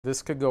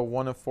This could go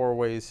one of four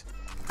ways.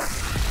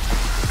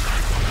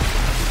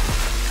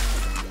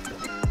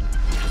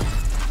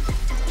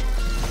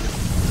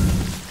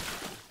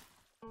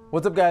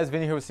 What's up guys,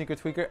 Vinny here with Sneaker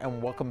Tweaker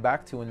and welcome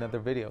back to another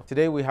video.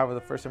 Today we have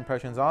the first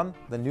impressions on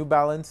the new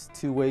Balance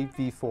Two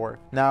Wxy V4.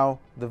 Now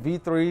the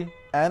V3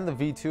 and the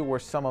V2 were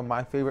some of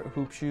my favorite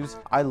hoop shoes.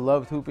 I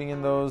loved hooping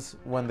in those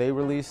when they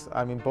released.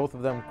 I mean, both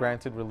of them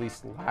granted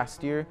released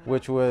last year,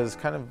 which was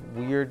kind of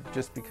weird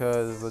just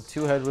because the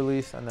 2 had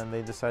released and then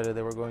they decided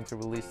they were going to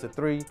release the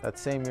 3 that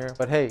same year.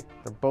 But hey,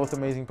 they're both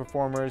amazing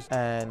performers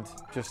and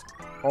just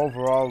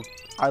overall,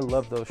 I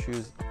love those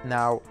shoes.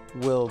 Now,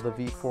 will the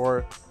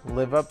V4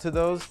 live up to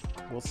those?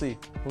 We'll see,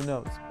 who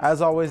knows.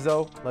 As always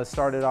though, let's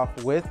start it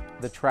off with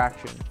the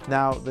traction.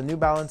 Now, the new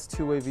Balance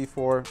Two Wxy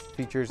V4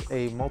 features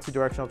a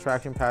multi-directional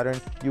traction pattern.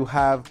 You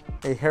have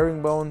a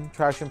herringbone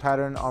traction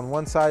pattern on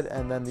one side,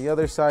 and then the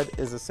other side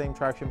is the same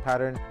traction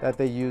pattern that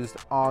they used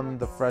on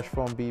the Fresh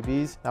Foam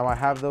BBs. Now I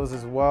have those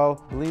as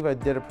well. I believe I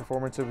did a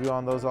performance review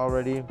on those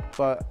already,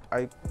 but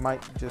I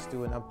might just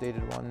do an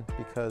updated one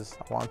because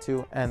I want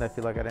to, and I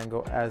feel like I didn't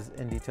go as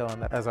in detail on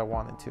that as I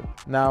wanted to.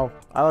 Now,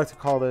 I like to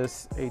call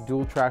this a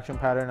dual traction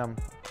pattern.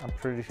 I'm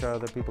pretty sure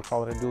other people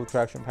call it a dual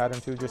traction pattern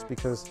too, just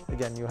because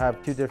again, you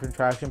have 2 different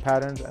traction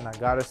patterns, and I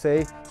gotta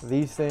say,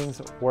 these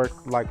things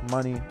work like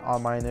money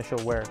on my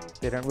initial wear.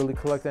 They didn't really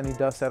collect any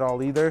dust at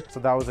all either, so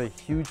that was a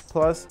huge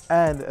plus.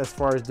 And as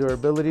far as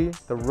durability,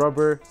 the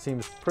rubber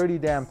seems pretty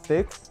damn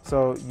thick,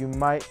 so you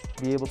might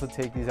be able to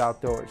take these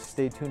outdoors.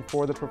 Stay tuned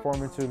for the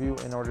performance review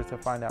in order to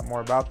find out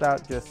more about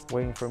that. Just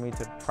waiting for me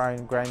to try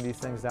and grind these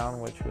things down,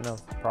 which who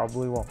knows,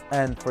 probably won't.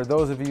 And for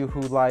those of you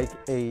who like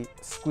a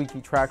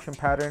squeaky traction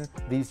pattern,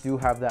 these do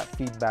have that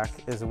feedback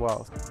as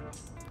well.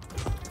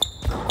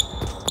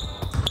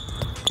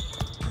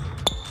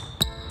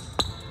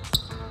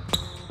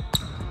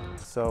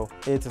 So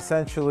it's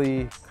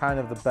essentially kind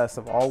of the best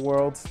of all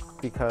worlds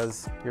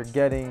because you're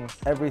getting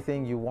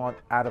everything you want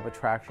out of a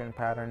traction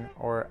pattern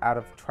or out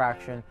of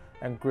traction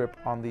and grip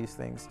on these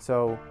things.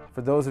 So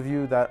for those of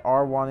you that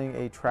are wanting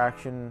a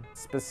traction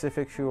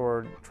specific shoe,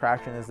 or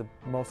traction is the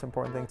most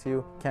important thing to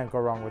you, can't go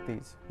wrong with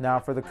these. Now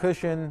for the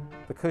cushion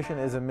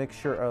is a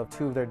mixture of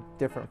 2 of their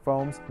different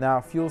foams. Now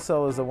Fuel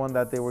Cell is the one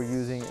that they were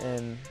using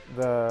in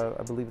the,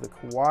 I believe the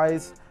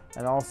Kawhis,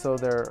 and also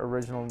their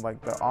original,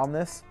 like the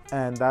Omnis,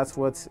 and that's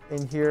what's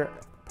in here,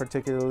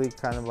 particularly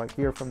kind of like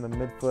here from the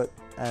midfoot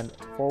and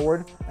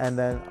forward. And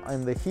then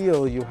in the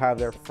heel you have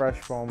their Fresh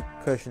Foam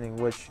cushioning,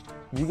 which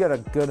you get a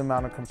good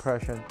amount of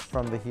compression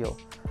from the heel.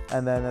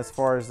 And then as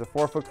far as the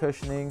forefoot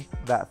cushioning,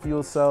 that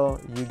Fuel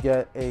Cell, you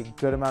get a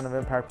good amount of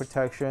impact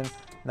protection.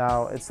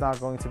 Now it's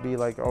not going to be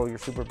like, oh, you're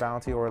super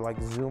bouncy or like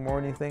Zoom or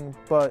anything,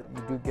 but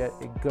you do get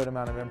a good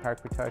amount of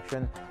impact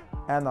protection.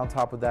 And on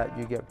top of that,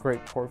 you get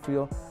great court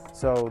feel.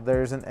 So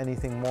there isn't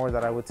anything more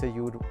that I would say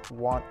you would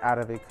want out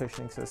of a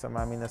cushioning system.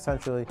 I mean,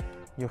 essentially,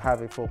 you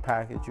have a full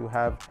package. You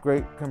have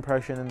great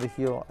compression in the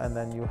heel, and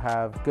then you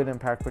have good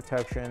impact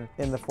protection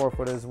in the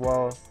forefoot as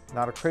well.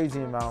 Not a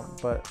crazy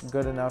amount, but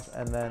good enough.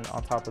 And then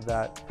on top of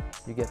that,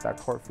 you get that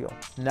court feel.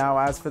 Now,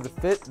 as for the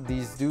fit,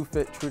 these do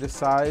fit true to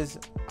size.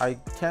 I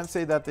can't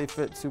say that they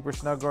fit super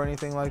snug or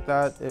anything like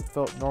that. It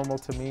felt normal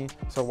to me.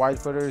 So wide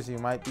footers, you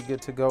might be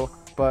good to go.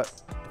 But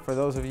for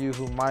those of you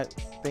who might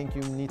think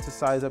you need to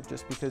size up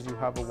just because you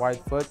have a wide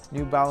foot,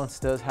 New Balance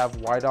does have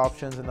wide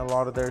options in a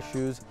lot of their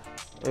shoes.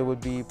 It would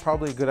be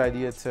probably a good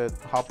idea to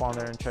hop on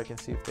there and check and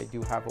see if they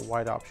do have a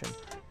wide option.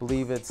 I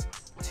believe it's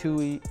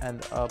 2E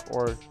and up,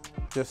 or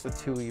just a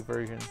 2E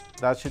version.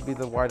 That should be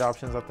the wide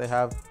options that they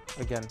have.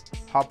 Again,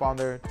 hop on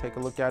there, take a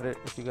look at it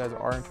if you guys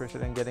are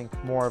interested in getting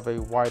more of a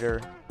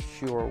wider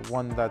shoe, or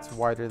one that's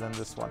wider than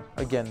this one.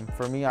 Again,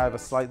 for me, I have a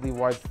slightly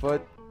wide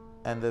foot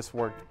and this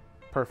worked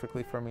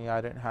perfectly for me. I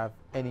didn't have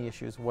any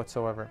issues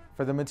whatsoever.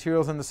 For the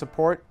materials and the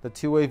support, the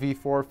Two Wxy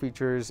V4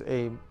 features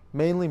a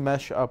mainly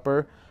mesh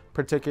upper,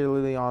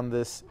 particularly on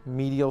this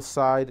medial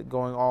side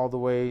going all the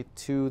way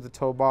to the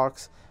toe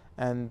box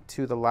and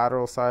to the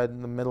lateral side,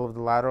 in the middle of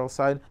the lateral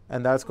side.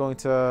 And that's going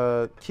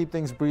to keep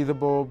things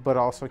breathable, but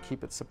also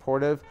keep it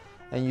supportive.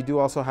 And you do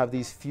also have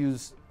these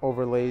fuse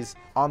overlays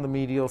on the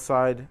medial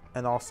side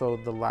and also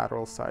the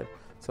lateral side.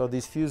 So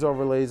these fuse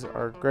overlays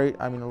are great.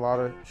 I mean, a lot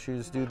of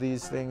shoes do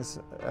these things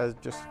as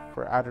just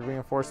for added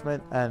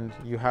reinforcement, and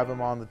you have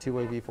them on the Two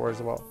Wxy V4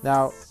 as well.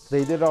 Now,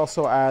 they did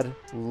also add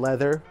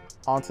leather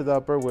onto the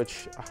upper,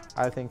 which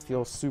I think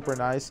feels super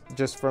nice.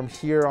 Just from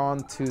here on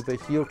to the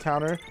heel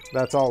counter,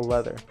 that's all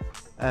leather.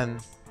 And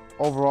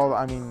overall,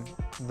 I mean,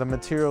 the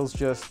materials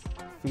just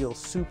feel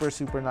super,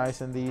 super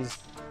nice in these.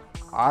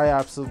 I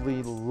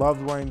absolutely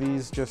loved wearing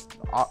these. Just,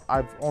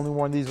 I've only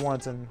worn these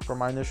once, and for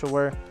my initial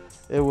wear,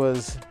 it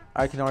was,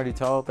 I can already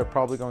tell they're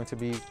probably going to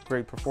be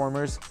great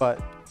performers,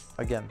 but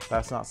again,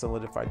 that's not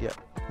solidified yet.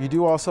 You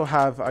do also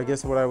have, I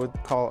guess, what I would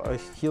call a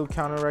heel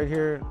counter right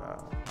here.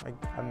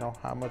 I don't know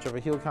how much of a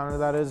heel counter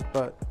that is,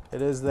 but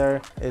it is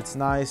there. It's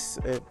nice.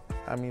 It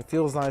I mean,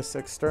 feels nice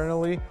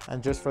externally,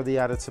 and just for the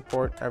added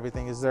support,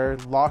 everything is there.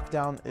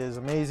 Lockdown is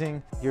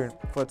amazing. Your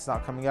foot's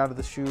not coming out of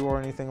the shoe or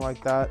anything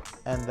like that.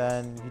 And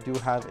then you do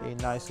have a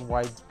nice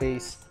wide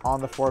base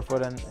on the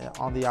forefoot and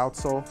on the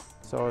outsole.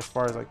 So as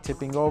far as like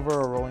tipping over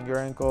or rolling your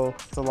ankle,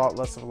 it's a lot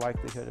less of a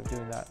likelihood of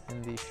doing that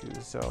in these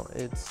shoes. So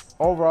it's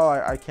overall,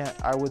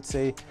 I would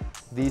say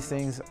these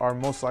things are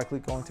most likely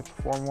going to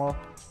perform well,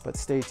 but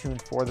stay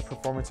tuned for the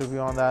performance review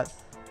on that.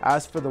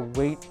 As for the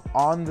weight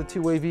on the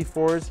Two Wxy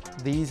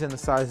V4s, these in the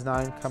size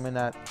 9 come in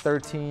at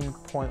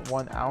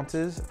 13.1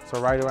 ounces,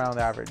 so right around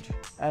average.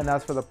 And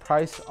as for the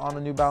price on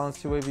the New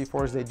Balance Two Wxy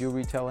V4s, they do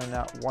retail in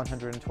at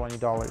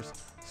 $120.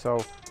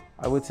 So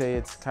I would say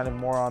it's kind of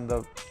more on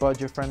the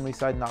budget-friendly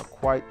side, not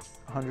quite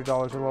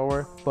 $100 or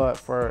lower, but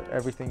for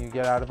everything you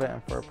get out of it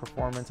and for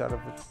performance out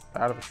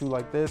of a shoe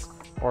like this,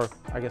 or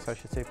I guess I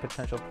should say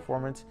potential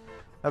performance,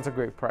 that's a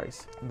great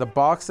price. The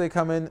box they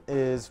come in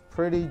is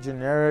pretty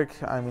generic.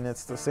 I mean,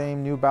 it's the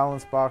same New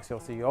Balance box you'll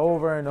see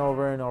over and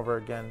over and over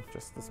again,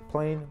 just this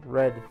plain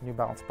red New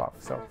Balance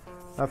box. So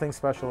nothing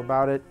special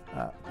about it,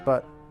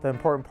 but the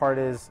important part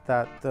is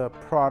that the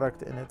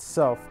product in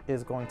itself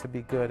is going to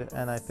be good,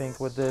 and I think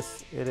with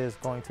this, it is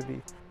going to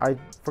be. I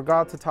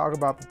forgot to talk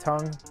about the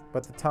tongue,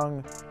 but the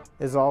tongue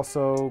is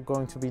also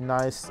going to be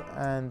nice,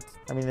 and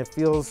I mean, it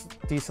feels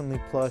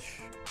decently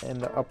plush in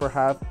the upper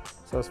half.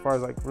 So as far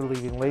as like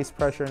relieving lace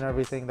pressure and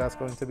everything, that's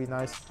going to be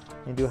nice.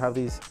 You do have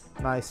these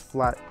nice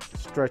flat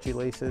stretchy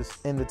laces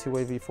in the Two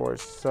Wxy V4s.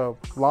 So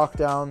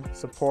lockdown,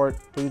 support,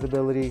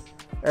 breathability,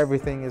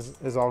 everything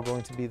is all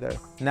going to be there.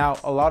 Now,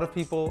 a lot of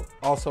people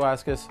also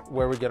ask us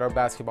where we get our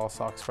basketball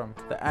socks from.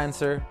 The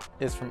answer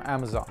is from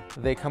Amazon.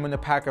 They come in a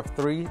pack of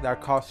 3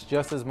 that costs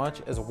just as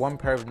much as 1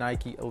 pair of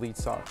Nike Elite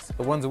socks.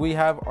 The ones we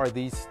have are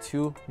these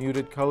 2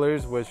 muted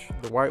colors, which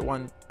the white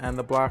one and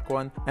the black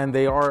one, and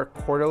they are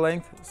quarter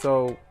length.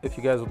 So if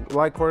you guys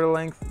like quarter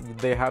length,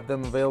 they have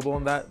them available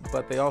in that,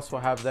 but they also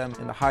have them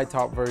in the high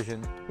top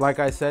version. Like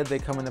I said, they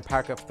come in a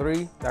pack of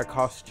 3 that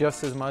costs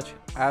just as much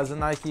as the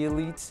Nike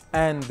Elites,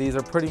 and these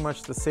are pretty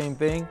much the same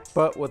thing,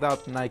 but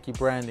without the Nike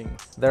branding.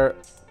 They're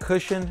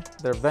cushioned,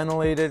 they're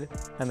ventilated,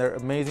 and they're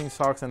amazing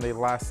socks, and they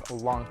last a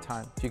long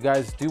time. If you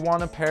guys do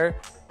want a pair,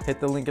 hit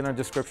the link in our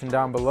description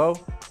down below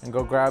and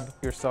go grab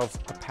yourselves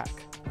a pack.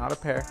 Not a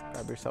pair,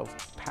 grab yourselves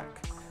a pack.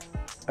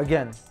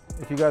 Again,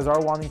 if you guys are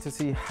wanting to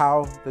see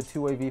how the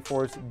Two Wxy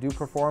V4s do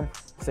perform,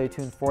 stay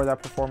tuned for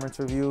that performance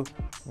review.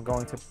 I'm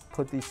going to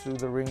put these through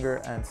the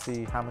ringer and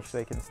see how much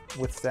they can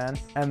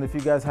withstand. And if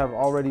you guys have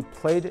already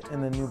played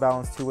in the New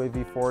Balance Two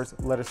Wxy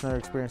V4s, let us know your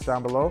experience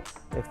down below.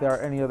 If there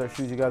are any other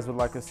shoes you guys would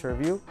like us to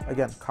review,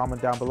 again,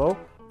 comment down below.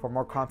 For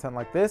more content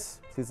like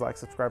this, please like,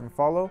 subscribe, and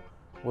follow.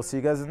 We'll see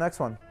you guys in the next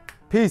one.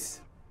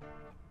 Peace.